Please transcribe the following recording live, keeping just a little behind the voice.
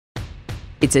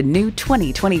It's a new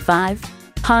 2025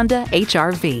 Honda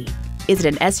HR-V. Is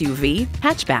it an SUV,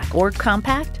 hatchback, or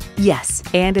compact? Yes,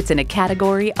 and it's in a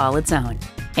category all its own.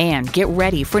 And get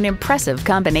ready for an impressive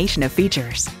combination of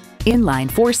features. Inline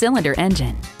 4-cylinder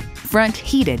engine, front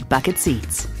heated bucket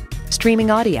seats, streaming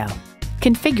audio,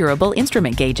 configurable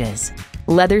instrument gauges,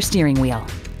 leather steering wheel,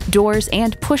 doors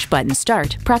and push-button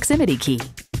start proximity key,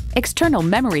 external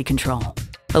memory control,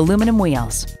 aluminum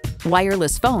wheels,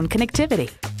 wireless phone connectivity,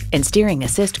 and steering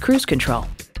assist cruise control.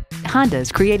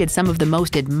 Honda's created some of the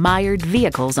most admired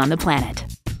vehicles on the planet.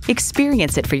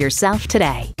 Experience it for yourself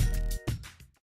today.